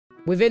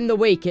Within the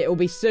week, it'll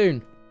be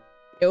soon.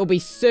 It'll be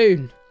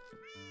soon.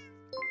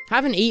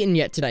 Haven't eaten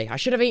yet today. I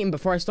should have eaten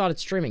before I started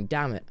streaming,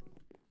 damn it.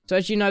 So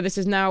as you know, this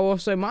is now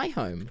also my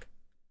home.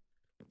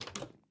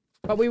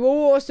 But we will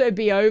also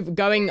be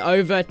going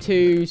over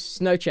to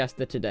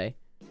Snowchester today.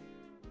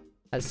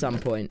 At some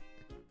point.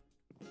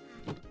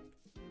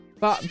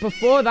 But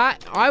before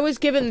that, I was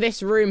given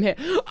this room here.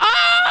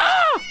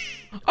 Ah!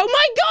 Oh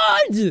my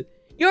god!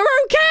 You're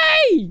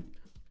okay!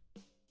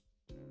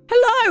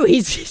 Hello!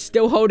 He's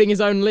still holding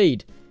his own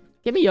lead.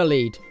 Give me your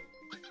lead.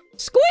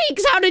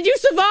 Squeaks, how did you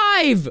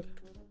survive?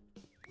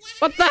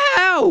 What the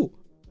hell?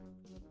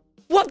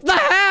 What the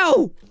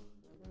hell?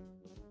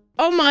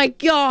 Oh my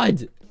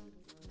god!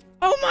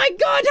 Oh my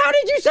god, how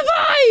did you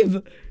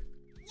survive?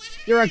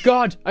 You're a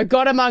god. A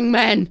god among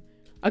men.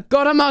 A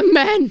god among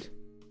men.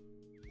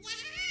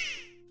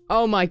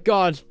 Oh my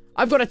god.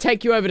 I've got to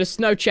take you over to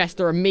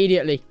Snowchester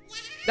immediately.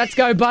 Let's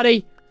go,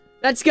 buddy.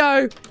 Let's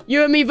go.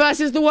 You and me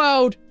versus the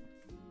world.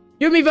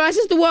 You and me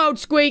versus the world,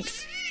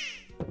 Squeaks.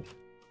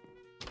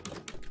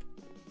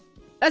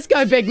 Let's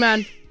go, big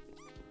man.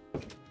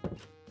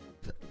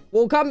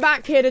 We'll come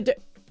back here to do...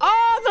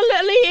 Oh, the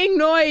little eating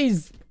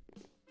noise.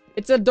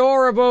 It's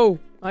adorable.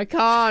 I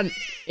can't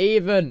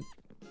even.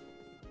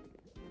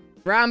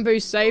 Rambo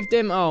saved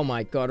him. Oh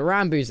my god,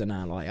 Rambo's an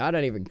ally. I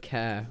don't even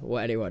care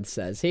what anyone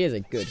says. He is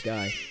a good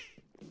guy.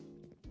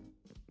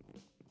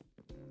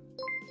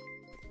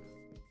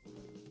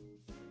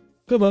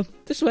 Come on,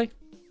 this way.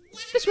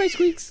 This way,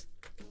 Squeaks.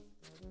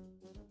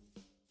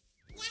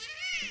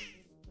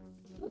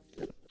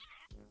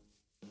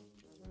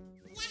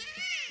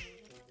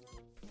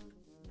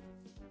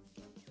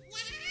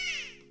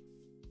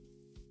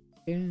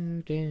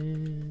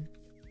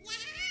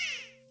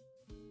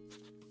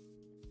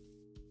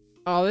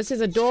 Oh, this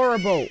is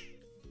adorable.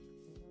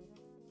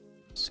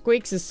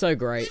 Squeaks is so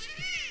great.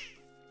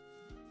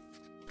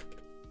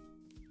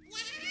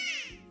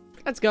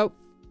 Let's go.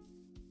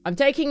 I'm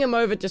taking him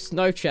over to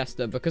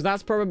Snowchester because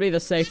that's probably the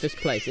safest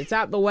place. It's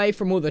out the way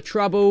from all the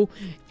trouble.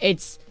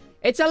 It's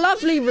a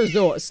lovely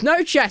resort.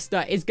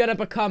 Snowchester is gonna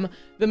become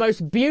the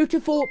most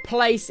beautiful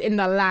place in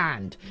the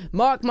land.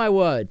 Mark my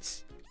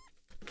words.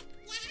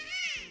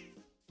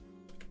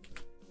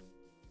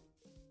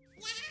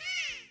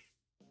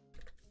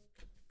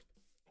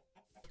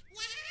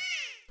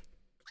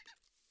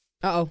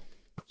 Uh-oh.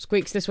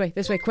 Squeaks, this way,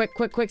 quick,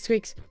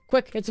 Squeaks.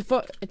 Quick, it's a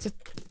foot,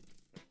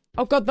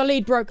 Oh god, the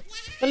lead broke.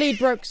 The lead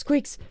broke.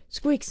 Squeaks,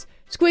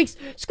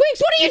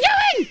 what are you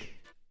doing?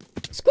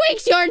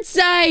 Squeaks, you're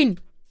insane!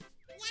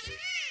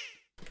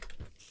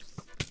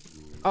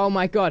 Oh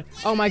my god,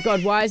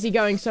 why is he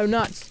going so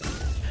nuts?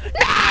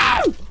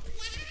 No!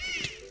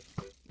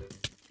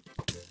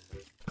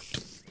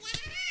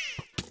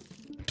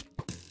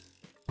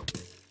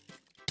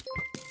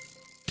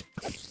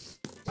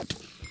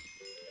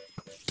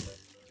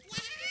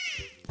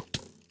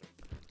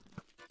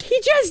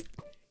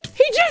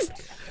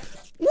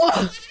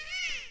 What?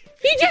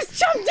 He just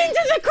jumped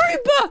into the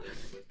creeper!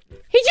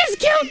 He just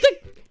killed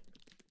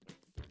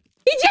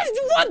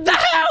what the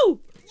hell?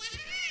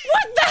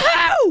 What the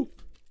hell?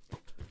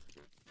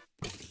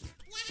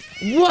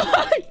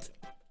 What?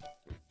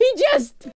 He just...